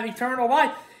should have eternal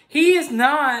life. He is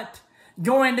not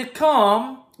going to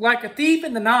come like a thief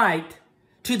in the night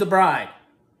to the bride.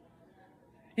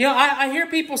 You know, I hear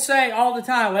people say all the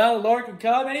time, well, the Lord can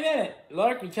come any minute. The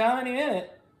Lord can come any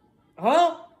minute.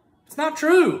 Well, it's not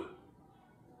true.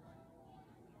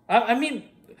 I mean,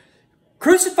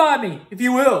 crucify me, if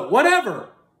you will. Whatever.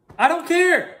 I don't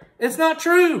care. It's not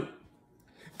true.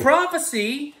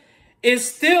 Prophecy is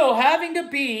still having to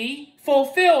be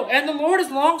fulfilled. And the Lord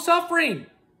is long-suffering.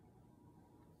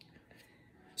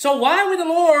 So why would the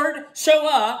Lord show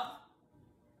up,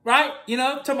 right, you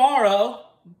know, tomorrow?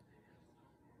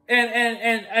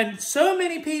 And so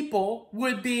many people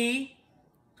would be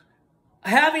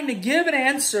having to give an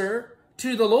answer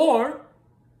to the Lord.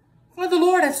 Well, the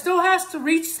Lord still has to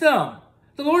reach them.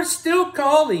 The Lord's still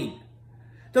calling.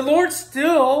 The Lord's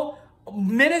still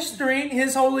ministering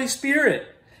His Holy Spirit.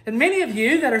 And many of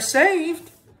you that are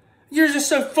saved, you're just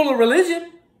so full of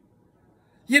religion,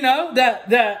 you know, that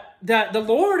the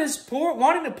Lord is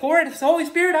wanting to pour His Holy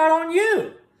Spirit out on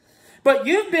you. But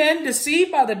you've been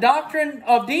deceived by the doctrine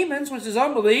of demons, which is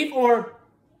unbelief, or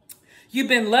you've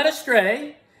been led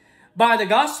astray by the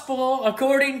gospel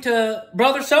according to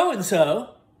brother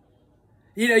so-and-so.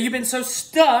 You know, you've been so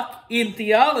stuck in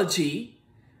theology,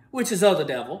 which is of the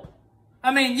devil.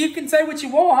 I mean, you can say what you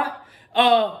want.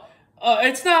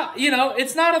 It's not, you know,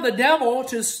 it's not of the devil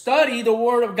to study the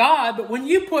Word of God. But when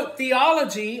you put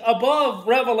theology above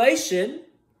revelation,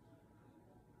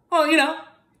 well, you know,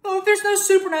 well, if there's no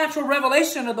supernatural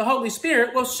revelation of the Holy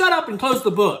Spirit, well, shut up and close the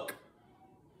book.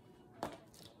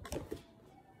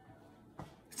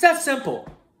 It's that simple.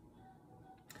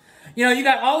 You know, you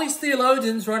got all these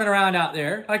theologians running around out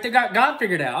there like they got God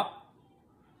figured out.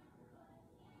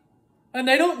 And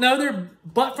they don't know their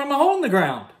butt from a hole in the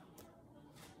ground.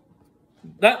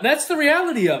 That's the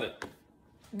reality of it.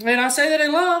 And I say that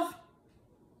in love.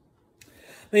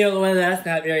 You know, well, that's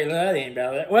not very loving,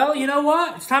 brother. Well, you know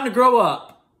what? It's time to grow up.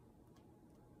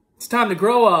 It's time to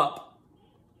grow up.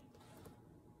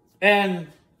 And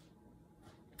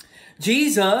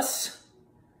Jesus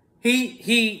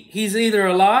he's either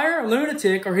a liar, a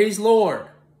lunatic, or he's Lord.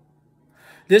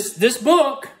 This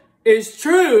book is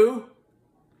true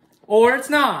or it's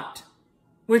not.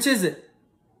 Which is it?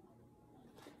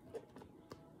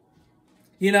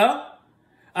 You know?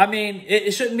 I mean,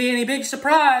 it shouldn't be any big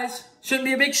surprise. Shouldn't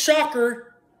be a big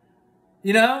shocker.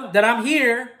 You know, that I'm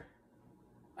here.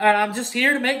 And I'm just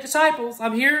here to make disciples.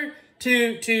 I'm here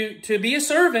to be a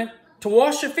servant, to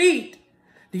wash your feet,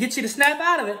 to get you to snap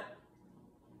out of it.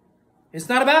 It's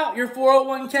not about your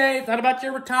 401k. It's not about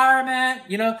your retirement.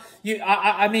 You know,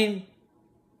 I mean,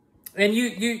 and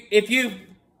if you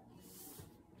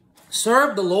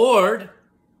serve the Lord,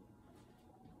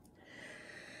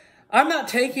 I'm not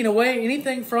taking away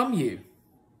anything from you.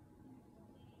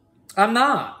 I'm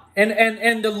not.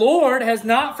 And the Lord has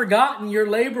not forgotten your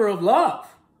labor of love.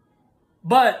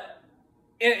 But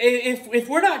if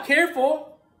we're not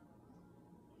careful,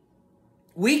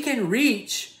 we can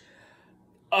reach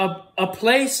a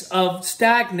place of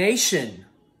stagnation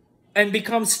and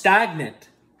become stagnant.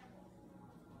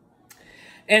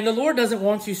 And the Lord doesn't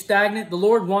want you stagnant. The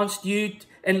Lord wants you,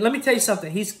 and let me tell you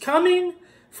something. He's coming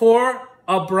for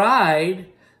a bride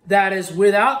that is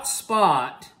without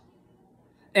spot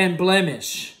and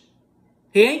blemish.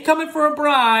 He ain't coming for a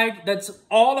bride that's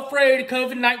all afraid of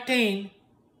COVID-19.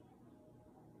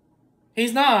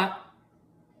 He's not.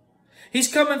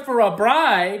 He's coming for a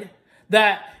bride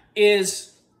that is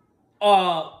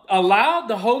allowed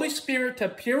the Holy Spirit to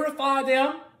purify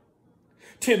them,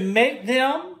 to make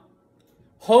them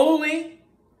holy,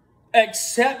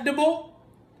 acceptable,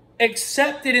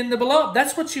 accepted in the beloved.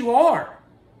 That's what you are.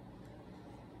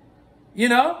 You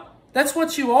know? That's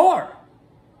what you are.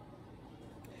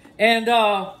 And,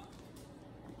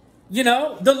 you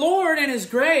know, the Lord in His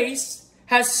grace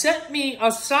has set me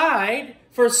aside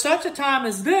for such a time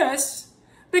as this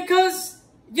because,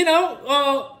 you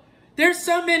know, there's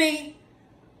so many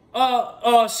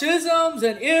schisms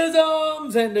and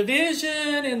isms and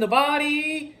division in the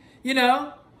body, you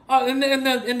know. And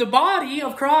the body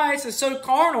of Christ is so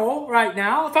carnal right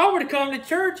now. If I were to come to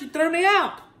church, you'd throw me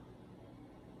out.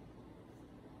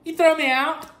 You'd throw me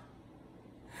out.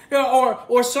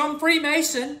 Or some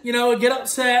Freemason, you know, would get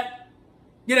upset,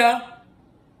 you know,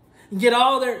 and get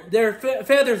all their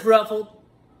feathers ruffled.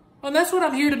 And that's what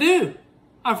I'm here to do,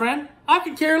 my friend. I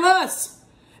could care less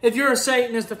if you're a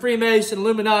Satanist, a Freemason,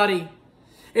 Illuminati.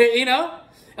 You know,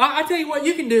 I tell you what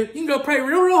you can do. You can go pray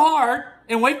real hard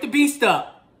and wake the beast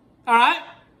up. All right?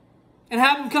 And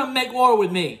have him come make war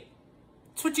with me.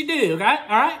 That's what you do, okay?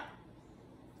 All right?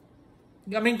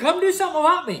 I mean, come do something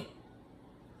about me.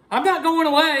 I'm not going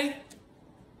away.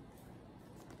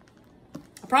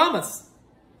 I promise.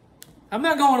 I'm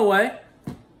not going away.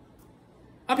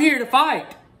 I'm here to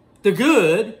fight the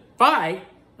good fight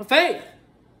of faith.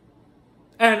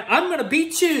 And I'm going to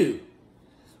beat you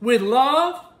with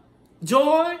love,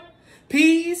 joy,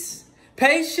 peace,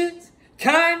 patience,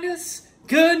 kindness,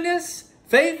 goodness,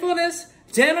 faithfulness,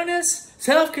 gentleness,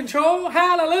 self-control.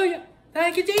 Hallelujah.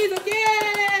 Thank you, Jesus.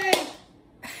 Yay!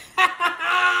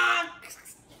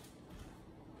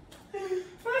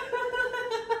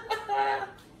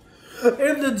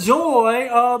 In the joy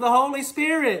of the Holy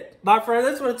Spirit. My friend,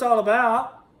 that's what it's all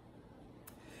about.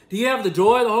 Do you have the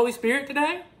joy of the Holy Spirit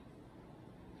today?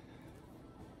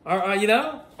 You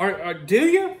know? Or do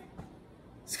you?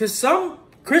 It's because some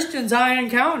Christians I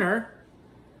encounter,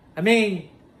 I mean,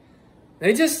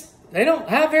 they don't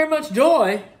have very much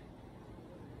joy.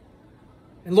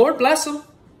 And Lord bless them.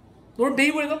 Lord be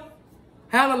with them.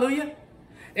 Hallelujah.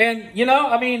 And, you know,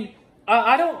 I mean,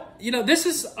 I don't, you know, this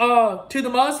is to the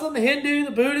Muslim, the Hindu,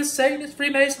 the Buddhist, Satanist,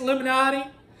 Freemason, Illuminati.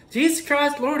 Jesus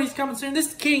Christ, Lord, He's coming soon. This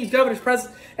is the King's, Governor's,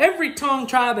 President. Every tongue,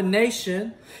 tribe, and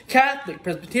nation. Catholic,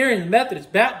 Presbyterian,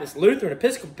 Methodist, Baptist, Lutheran,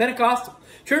 Episcopal, Pentecostal.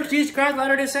 Church of Jesus Christ,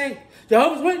 Latter-day Saint.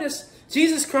 Jehovah's Witness.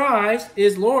 Jesus Christ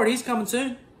is Lord. He's coming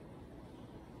soon.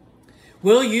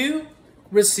 Will you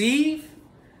receive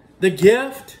the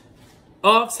gift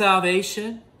of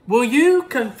salvation? Will you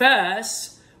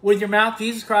confess with your mouth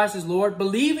Jesus Christ is Lord?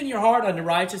 Believe in your heart unto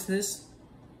righteousness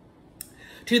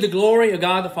to the glory of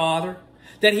God the Father,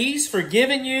 that He's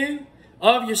forgiven you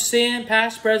of your sin,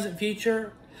 past, present,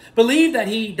 future. Believe that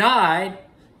He died,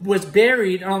 was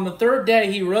buried, and on the third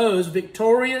day He rose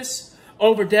victorious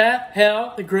over death,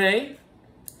 hell, the grave,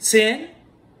 sin.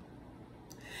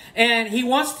 And He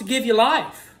wants to give you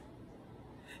life.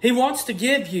 He wants to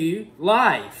give you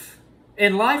life,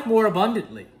 and life more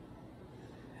abundantly.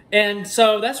 And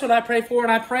so that's what I pray for,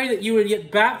 and I pray that you would get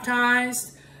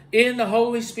baptized in the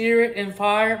Holy Spirit and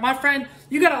fire. My friend,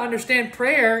 you got to understand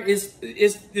prayer is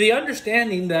the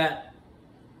understanding that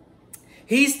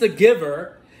He's the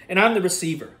giver and I'm the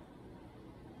receiver.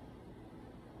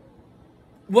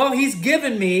 Well, he's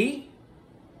given me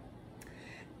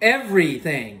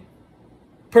everything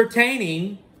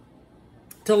pertaining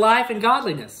to life and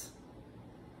godliness.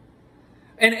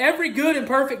 And every good and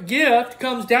perfect gift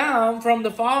comes down from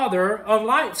the Father of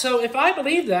light. So if I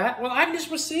believe that, well, I can just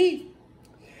receive.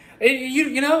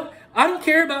 You know, I don't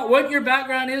care about what your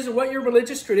background is or what your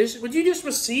religious tradition. Would you just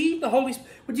receive the Holy Spirit?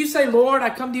 Would you say, Lord,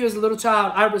 I come to you as a little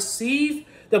child. I receive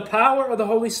the power of the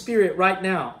Holy Spirit right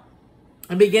now.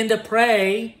 And begin to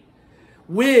pray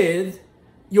with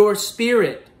your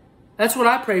spirit. That's what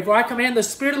I pray for. I command the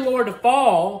Spirit of the Lord to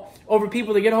fall over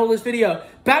people that get a hold of this video.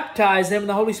 Baptize them in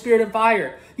the Holy Spirit and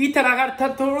fire.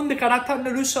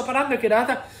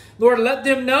 Lord, let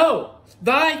them know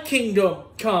thy kingdom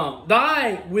come.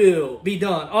 Thy will be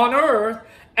done on earth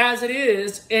as it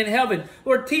is in heaven.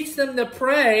 Lord, teach them to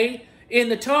pray in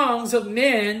the tongues of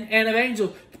men and of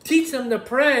angels. Teach them to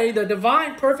pray the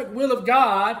divine perfect will of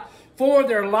God for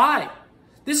their life.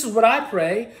 This is what I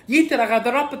pray.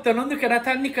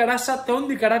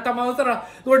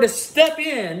 Lord, to step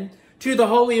in to the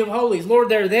Holy of Holies. Lord,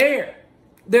 they're there.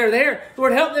 They're there.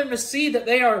 Lord, help them to see that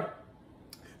they are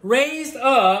raised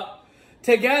up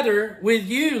together with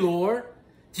you, Lord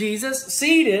Jesus,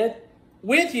 seated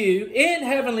with you in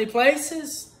heavenly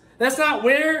places. That's not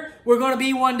where we're going to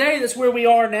be one day. That's where we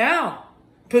are now,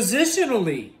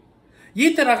 positionally.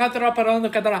 Let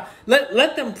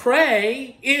them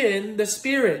pray in the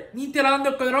Spirit.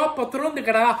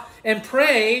 And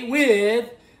pray with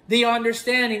the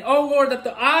understanding. Oh, Lord, that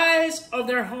the eyes of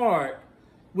their heart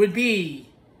would be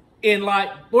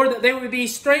enlightened. Lord, that they would be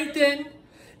strengthened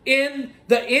in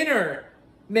the inner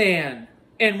man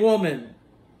and woman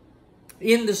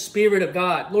in the Spirit of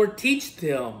God. Lord, teach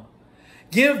them.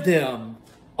 Give them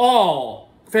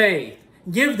all faith.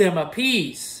 Give them a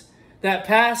peace that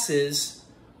passes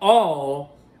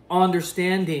all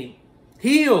understanding.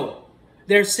 Heal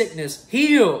their sickness.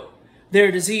 Heal their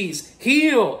disease.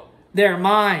 Heal their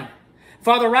mind.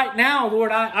 Father, right now,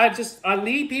 Lord, I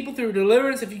lead people through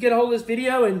deliverance. If you get a hold of this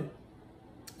video and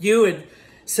you would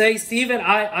say, Stephen,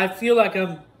 I feel like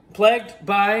I'm plagued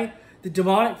by the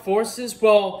demonic forces.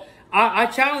 Well, I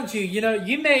challenge you. You know,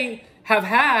 you may have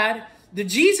had the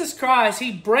Jesus Christ.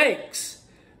 He breaks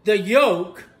the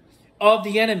yoke of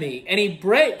the enemy, and he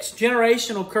breaks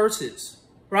generational curses,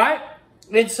 right?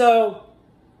 And so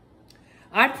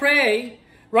I pray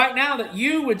right now that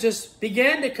you would just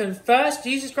begin to confess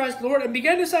Jesus Christ, Lord, and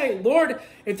begin to say, Lord,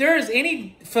 if there is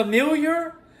any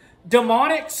familiar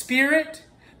demonic spirit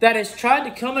that has tried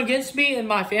to come against me and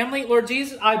my family, Lord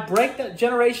Jesus, I break that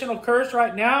generational curse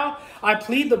right now. I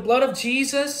plead the blood of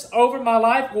Jesus over my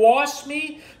life. Wash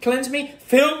me, cleanse me,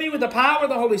 fill me with the power of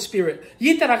the Holy Spirit.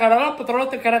 Hit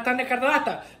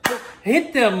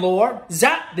them, Lord.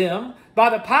 Zap them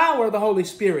by the power of the Holy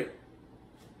Spirit.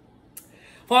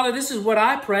 Father, this is what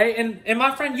I pray. And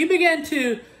my friend, you begin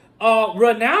to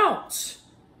renounce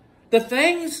the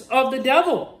things of the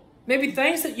devil. Maybe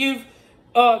things that you've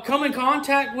come in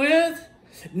contact with,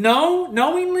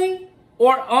 knowingly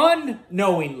or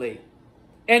unknowingly.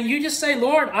 And you just say,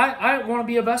 Lord, I want to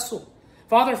be a vessel.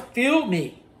 Father, fill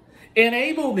me.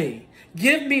 Enable me.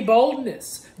 Give me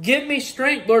boldness. Give me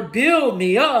strength. Lord, build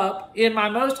me up in my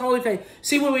most holy faith.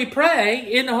 See, when we pray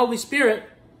in the Holy Spirit,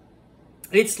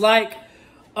 it's like,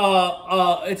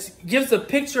 it gives the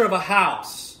picture of a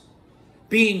house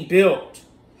being built.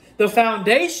 The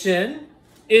foundation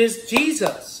is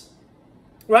Jesus.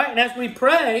 Right? And as we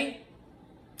pray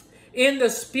in the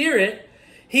Spirit,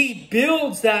 he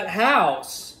builds that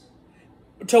house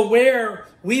to where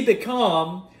we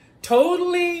become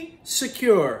totally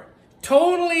secure,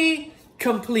 totally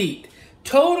complete,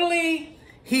 totally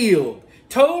healed,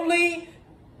 totally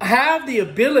have the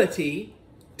ability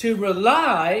to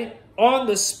rely on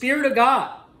the Spirit of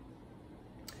God.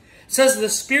 It says the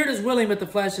Spirit is willing, but the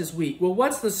flesh is weak. Well,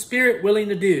 what's the Spirit willing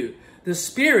to do? The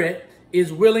Spirit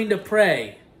is willing to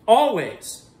pray.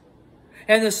 Always.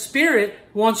 And the Spirit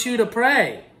wants you to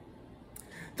pray.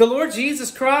 The Lord Jesus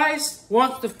Christ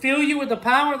wants to fill you with the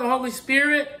power of the Holy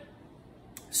Spirit,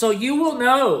 so you will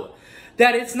know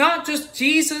that it's not just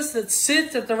Jesus that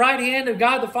sits at the right hand of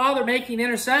God the Father making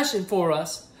intercession for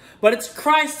us, but it's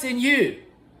Christ in you,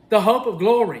 the hope of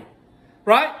glory.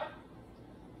 Right?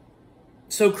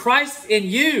 So Christ in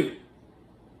you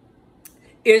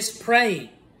is praying,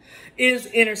 is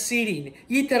interceding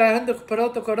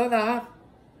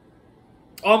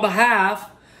on behalf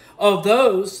of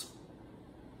those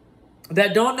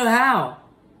that don't know how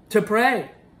to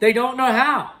pray. They don't know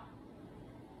how.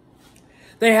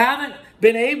 They haven't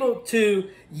been able to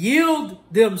yield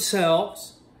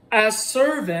themselves as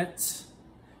servants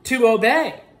to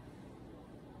obey.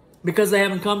 because they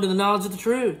haven't come to the knowledge of the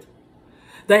truth.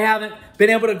 They haven't been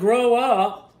able to grow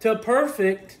up to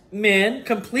perfect men,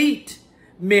 complete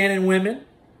men and women,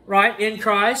 right, in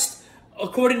Christ,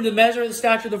 according to the measure of the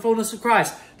stature of the fullness of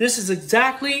Christ. This is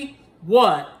exactly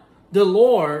what the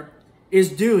Lord is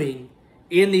doing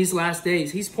in these last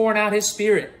days. He's pouring out His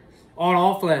Spirit on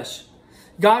all flesh.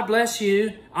 God bless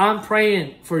you. I'm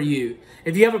praying for you.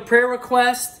 If you have a prayer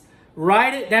request,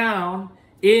 write it down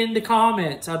in the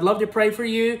comments. I'd love to pray for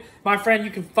you. My friend, you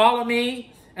can follow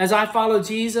me as I follow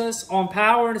Jesus on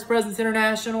Power in His Presence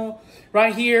International.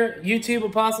 Right here, YouTube,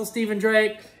 Apostle Stephen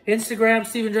Drake. Instagram,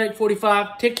 Stephen Drake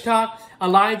 45. TikTok,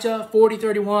 Elijah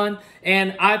 4031.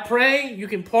 And I pray you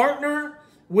can partner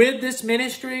with this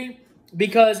ministry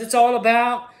because it's all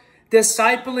about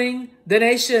discipling the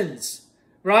nations,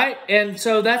 right? And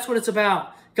so that's what it's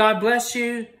about. God bless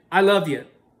you. I love you.